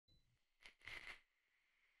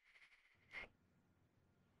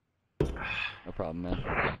problem,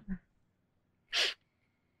 man.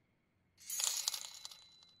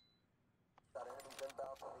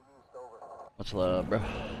 What's love, bro?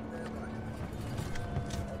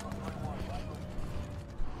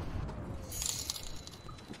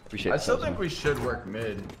 Appreciate I it. still think we should work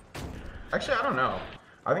mid. Actually, I don't know.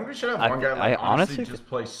 I think we should have one guy like honestly just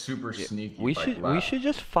play super sneaky. We should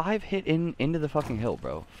just 5-hit into the fucking hill,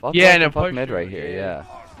 bro. Fuck yeah, and fuck mid right here. Yeah.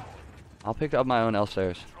 I'll pick up my own L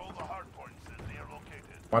stairs.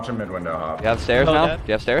 Watch a mid window hop. You have stairs now? Do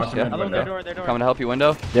you have stairs? Yeah. Coming to help you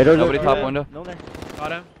window. Nobody top window.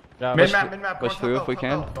 Got him. Mid map. Push through if we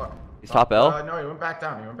can. He's top L. No, he went back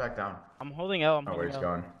down. I'm holding L. Oh, where he's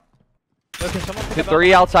going. Okay,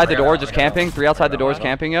 Three outside the door, just camping. Three outside the doors,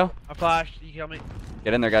 camping, yo. I flashed. You kill me.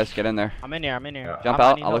 Get in there, guys. Get in there. I'm in here. Yeah. Jump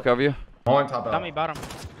out. I'll look over you. Hold on, top L. Got me bottom.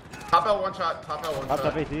 Top L one shot. Top L one shot.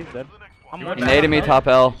 Top AT, dead. He naded me top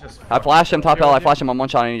L. I flashed him top L. I flashed him on one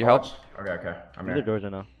shot. I need your help. Okay. I'm Either here. doors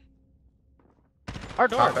are now. Our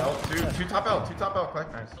door. Top L. Two top L. Clay.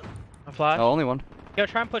 Nice. I flashed. No, only one. Yo,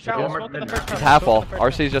 try and push out. Smoke in the first He's round. half full.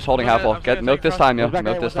 RC's just holding half full. Get milk this time, yo.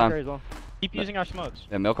 Milk this time. Keep using our smokes.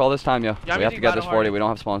 Yeah, milk all this time, yo. Yeah, We have to get this 40. We don't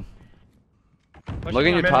have spawn. Look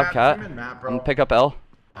at your top cat. I'm gonna pick up L.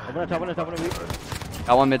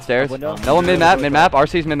 Got one mid stairs. No one mid map.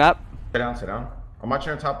 RC's mid map. Sit down. I'm watching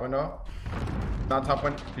your top window. Not top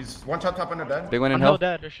window. He's one shot top window dead. Big win in hill.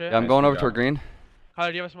 Yeah, I'm going over toward green.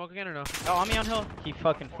 Tyler, do you have a smoke again or no? Oh, I'm on hill. He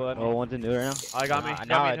fucking flipped me. Oh, one's in new right now. I got me.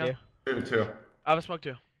 Now I do. Two. I have a smoke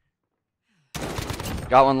too.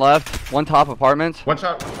 Got one left. One top apartments. One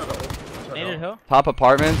shot. Needed hill. Top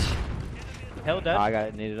apartments. Hill dead. I got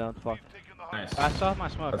it. Needed on. Fuck. Nice. I still have my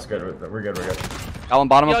smoke. That's good. We're good. Got one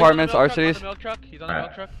bottom Yo, apartments. He's on the RC's. milk truck. He's on the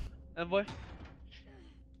milk truck. Envoy.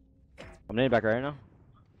 I'm nading back right now.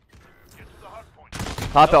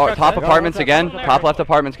 Top apartments again. Top left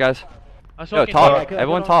apartments, guys. Yo, talk.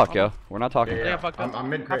 Everyone talk, yo. We're not talking. Yeah. I'm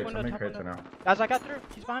mid crates right now. Guys, I got through.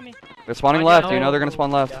 He's behind me. They're spawning left. You know they're gonna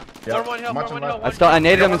spawn left. Yeah. I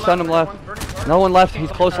naded him and stunned him left. No one left. He's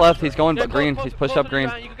close left. He's going green. He's pushed up green.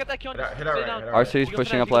 RC's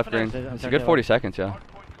pushing up left green. It's a good 40 seconds, yeah.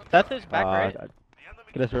 Seth is back right.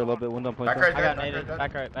 Get us for a little bit. Window point. Back right. I got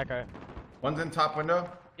naded. Back right. One's in top window.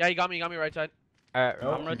 Yeah, he got me right side. Alright,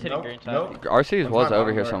 I'm rotating green side. RC's was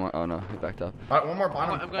over here somewhere. Oh no, he backed up. One more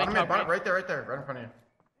bottom. I'm going Bottom right there, right in front of you.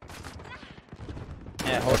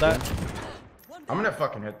 Yeah, hold that. I'm gonna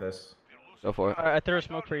fucking hit this. Go for it. I threw a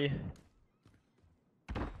smoke for you.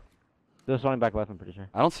 They're spawning back left, I'm pretty sure.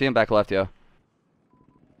 I don't see him back left, yo.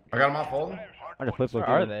 I got him off holding. I just flipped. Where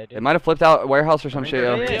are they, dude? It might have flipped out warehouse or some shit,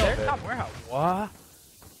 yo. Yeah, they're top warehouse. What?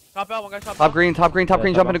 Top out, one guy's top Top green,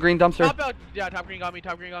 jump into green dumpster. Top out. Yeah, top green got me.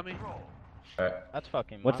 Right. That's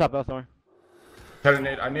fucking. What's up, L somewhere?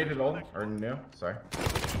 I needed old or new. Sorry.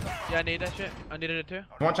 Yeah, I need that shit. I needed it too.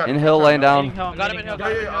 One shot. In hill, laying down. I got him in hill.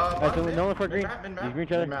 No one for green. He's green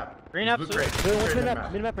cheddar. Green absolute.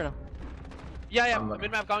 Mid map right now. Yeah.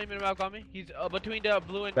 Mid map got me. He's between the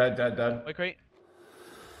blue and. Dead. Wait, crate.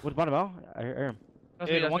 What's bottom L? I hear him.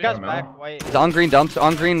 Dude, one guy's back. White. He's on green dumps,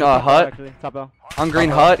 on green hut. Top L. On green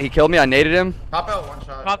hut. He killed me. I naded him. Top L, one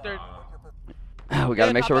shot. Top third. We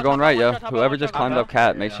gotta make sure we're going right, yo. Whoever just climbed up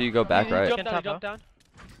cat, make sure you go back right. He jumped down.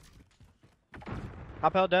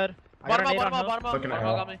 Top L dead. Bottom up. Looking at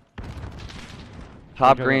got me.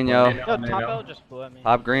 Top green, yo. Yo, top L just blew at me.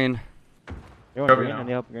 Top green. You want green? I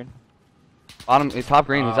need help green. Bottom, he's top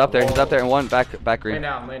green. He's up there. And one back green. Lay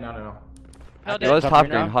down, no. He was top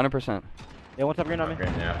green, 100%. Yeah, one top green on me.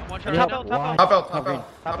 One shot. Top L. Top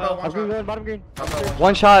L, one shot. Bottom green.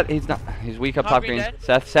 One shot. He's weak up top green. Dead?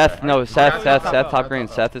 Seth, top green.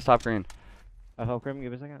 Seth is top green. I'll help him.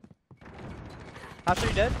 Give me a second. Top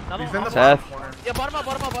 3 dead. He's in the Seth. bottom corner. Yeah, bottom up,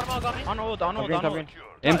 got me. On hold.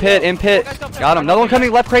 In pit. Got him. Another one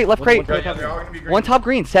coming. Left crate. Yeah, they're all gonna be green. One top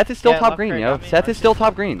green. Seth is still Yeah, top left green, crate yo. got me. Seth is still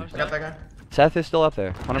top green. I got that guy. Seth is still up there,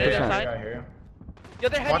 Yeah, 100%. I hear you. Yo,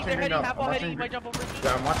 they're Watching heady, green half now. all I'm heady. watching He might jump over.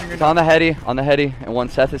 Yeah, I'm watching It's on the heady, and one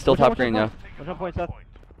Seth is still top green, yo. What's up, point, Seth?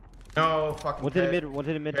 No fucking. One's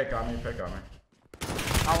in the mid. Pick on me.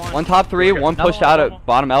 One top three, one pushed out at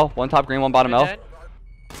bottom L. One top green, one bottom L.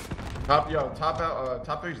 Top L,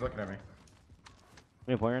 top 3's looking at me. Give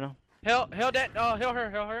me a point right now. Hill dead. Oh, Hill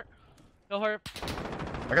hurt.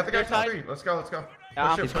 I got the guy Your top side. 3. Let's go.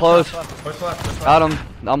 Yeah, Push it, He's push close. left. Push left. Got him.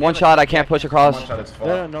 I'm one shot. I can't push across. One shot, it's full.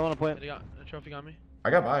 No one on point. The trophy got me. I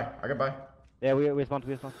got by. Yeah, we spawned.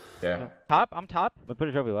 Yeah. Top. I'm top. We put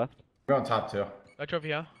a trophy left. We're on top 2. Got trophy,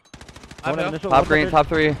 yeah. Top green, top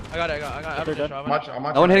 3. I got it. I'm watching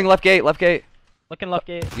No one hitting left gate. Looking left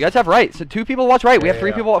gate. You guys have right. So 2 people watch right. We have 3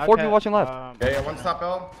 Yeah. people, 4 people watching left. Yeah, one's top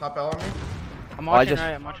L on me. I'm Oh, I watching just-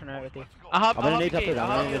 right. I'm watching right with you. I'm gonna I'll nade top gate. there. I'm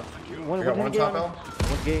gonna nade. We got one top L.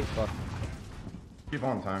 One gate. Fuck. Keep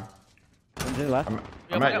on time. One's in left.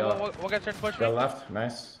 I'm at yellow. We'll get started to push Go me. left.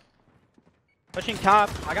 Nice. Pushing top.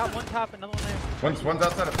 I got one top, another one there. One's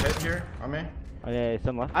outside of pit here on me. Oh yeah,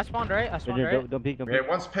 some left. I spawned right. I spawned right. Don't peek. Don't Yeah, peek.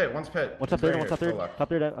 one's pit. One's top He's third. right One's top here, third. go left. Top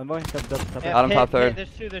third. I'm going. Top third. Yeah, Got him pit, top pit,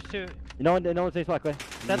 third. There's two. No one stays flat, Clay.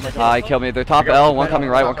 That's it. He killed me. They're top I got L, one one pit coming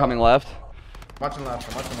on right, top one L. coming left. I'm watching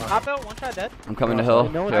left. Top L, one shot dead. I'm coming to hill.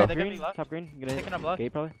 No one's Yo. top They're green. gonna be left. Top green. You're gonna Picking up hit left.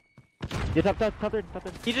 gate probably. Yeah, top third.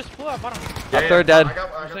 He just flew up bottom. Yeah, third dead. I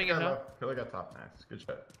got Swing the it, guy huh? low. Pillar got top. Nice. Good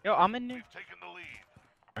shot. Yo, I'm in new.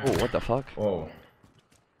 Oh, what the fuck? Whoa.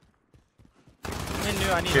 I'm in new.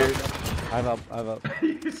 I need Dude. help. I've up.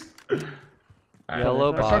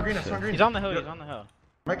 Yellow That's box. on green. That's on green. He's on the hill. He's on the hill.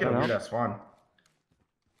 Might get a weird ass spawn.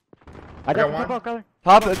 I got got one. one. Color.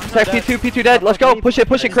 Top, protect P2 dead. Let's go. Push it,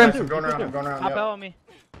 Crim. I'm going around. Top Yep. L on me.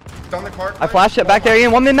 It's on the cart. I flashed it back there,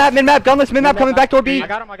 Ian. One mid map, gunless, coming back door B. I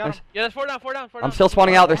got him. Nice. Yeah, that's 4 down. I'm still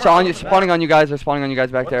spawning out. They're spawning on you guys. They're spawning on you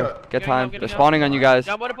guys back What there. the- Get Getting time. out, They're getting spawning on you guys.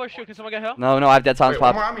 Yeah, I'm gonna push you. Can someone get help? No, I have dead silence Wait,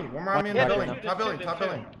 one pop. more on me in the Yeah, building. there's Top two, building. there's Top two.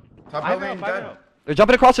 building. Top Five building. out, five Dead. out. They're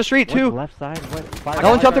jumping across the street One too. left side. No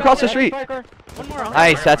one jumped across the street. One more.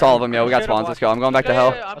 Nice, that's all of them, yo. We got spawns. Let's go. I'm going back to hell.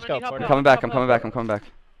 I'm Let's gonna go, need help. Porter. I'm coming back.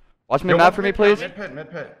 Watch mid Yo, map for me, please. Mid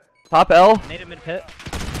pit. Top L. Native mid pit.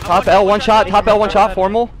 Top L, one shot. Top L, one shot.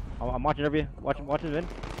 Formal. I'm watching every. Watching in.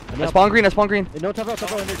 I spawn green. No top out.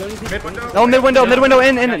 Don't even Mid window. No, mid window,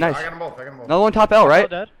 in. Nice. I got them both. Another one top L, right?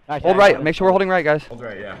 Dead. Hold right. Make sure we're holding right, guys. Hold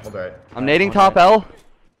right, yeah. Hold right. I'm nading top L.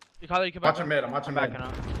 You call it, you can back Watching mid. I'm watching mid. Backing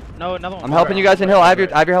up. No, another one. I'm helping you guys in hill. I have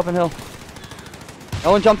your help in hill.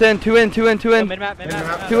 No one jumped in. Two in. Mid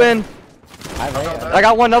map. Two in. I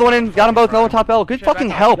got one. Another one in. Got them both. No one top L. Good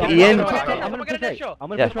fucking help, Ian. I'm gonna get a dead show.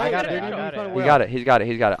 Yeah. push right. He got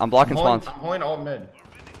it. I'm blocking spawns. I'm holding all mid.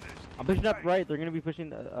 I'm pushing up right. They're gonna be pushing.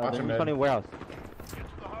 They're Watch him, spawning warehouse.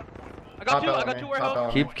 I got two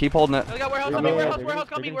warehouse. Keep holding it. I got warehouse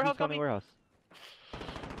coming. Warehouse coming.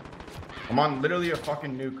 I'm on literally a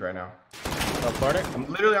fucking nuke right now. I'm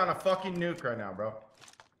literally on a fucking nuke right now, bro.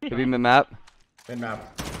 Could be mid map. Mid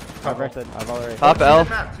map. I've already. Top L.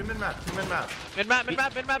 Two mid map. Mid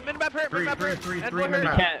map hurt. Three And mid hurt.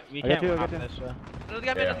 map. We I got can't two, I pop got two. this. Another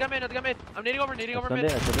guy mid. I'm nading over mid.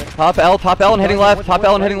 Top L and hitting left. Top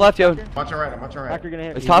L and hitting left, yo. Watching right. Factor gonna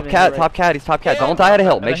hit. It's top cat. He's top cat. Don't die at a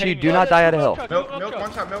hill. Make sure you do not die at a hill. Milk,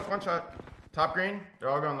 one shot. Top green. They're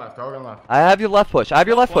all going left. I have your left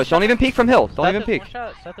push. Don't even peek from hill. Don't even peek.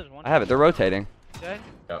 Seth is one I have it. They're rotating. Dead.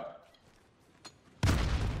 Yep.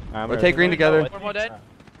 Rotate green together. One more dead.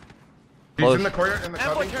 He's Close. in the courtyard.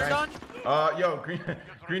 Amboy turned on. Yo,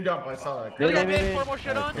 green dump. I saw that. Another guy mid. 4 more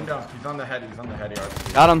shit on. Green dump. He's on the head.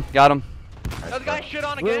 RC. Got him. Another guy shit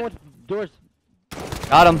on again. Doors.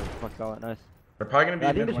 Got him. Fuck all it. Nice. They're probably gonna be I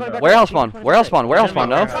think mid there's one window. back. Warehouse spawn.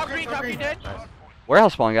 No. Top green dead.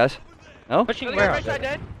 Warehouse spawn, guys. No. Pushing Another guy right warehouse. side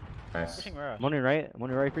dead. Nice. Pushing warehouse. One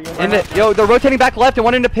right for you. Yo, they're rotating back left and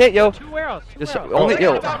one in the pit, yo. Two warehouse. Just only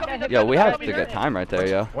yo, we have to get time right there,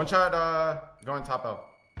 yo. One shot. Going top L.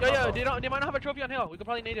 Yo, they might not have a trophy on hill. We could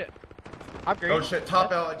probably need it. Top green. Oh shit.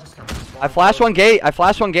 Top L. I just. I flashed one gate.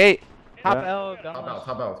 Top L.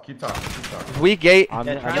 Top L. Keep talking. Weak gate. I'm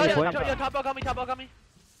Yo, going. top L got me.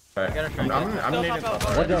 I'm nading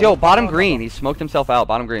top L. Yo, bottom green. He smoked himself out.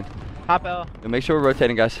 Bottom green. Top L. Yo, make sure we're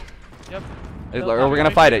rotating, guys. Yep. Or we're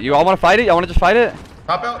gonna fight it. You all want to fight it? Y'all want to just fight it?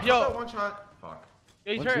 Top L. Yo. One shot. Fuck.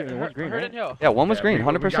 Yeah, he's One's hurt. green, one's green, Hurt right? in hill. Yeah, one was green. We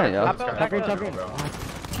got 100%, it. yo. This guy's Top green, top green. bro.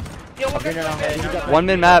 Yo, one green now. One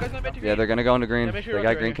mid map. Yeah, they're gonna go into green. Yeah, make sure They you're got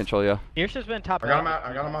right green here. control, yo. Pierce has been top I L.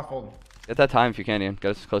 got him off hold. Get that time if you can, Ian.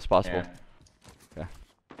 Get us as close as possible. Yeah.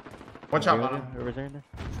 One shot bottom. Whoever's there.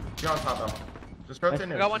 Get on top L. Just rotate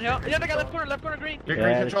in. I got one hill. Yeah, they got left corner green. Get Yeah,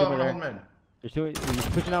 green there's control. two I'm more gonna hold mid. There's two. He's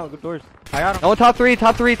pushing out. Good doors. I got him. No one top three,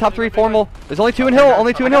 formal. There's only two in hill,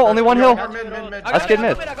 only one hill. Mid. Let's get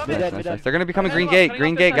mid. I got Nice. They're gonna be coming green gate,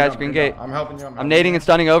 guys, green gate. I'm helping you. I'm nading and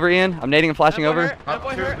stunning over, Ian. I'm nading and flashing over.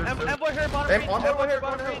 Amboy hurt, bottom green. Amboy hurt,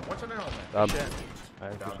 bottom green. What's on the helmet?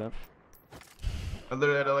 Alright, good stuff. I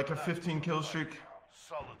literally had like a 15 kill streak.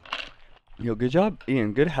 Yo, good job,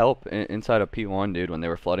 Ian. Good help inside of P1, dude, when they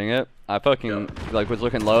were flooding it. I fucking like was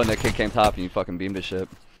looking low and that kid came top and you fucking beamed his ship.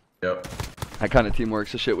 Yep. That kind of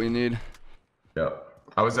teamwork's the shit we need. Yep.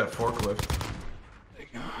 I was at forklift.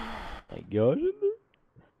 My God.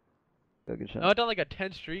 Good shot. No, I done like a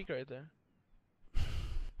 10 streak right there.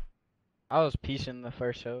 I was piecing the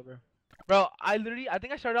first show, bro. Bro, I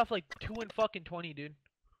think I started off like 2 and fucking 20, dude.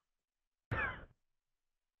 Get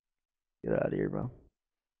out of here, bro.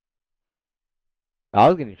 I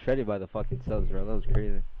was getting shredded by the fucking subs, bro. That was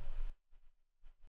crazy.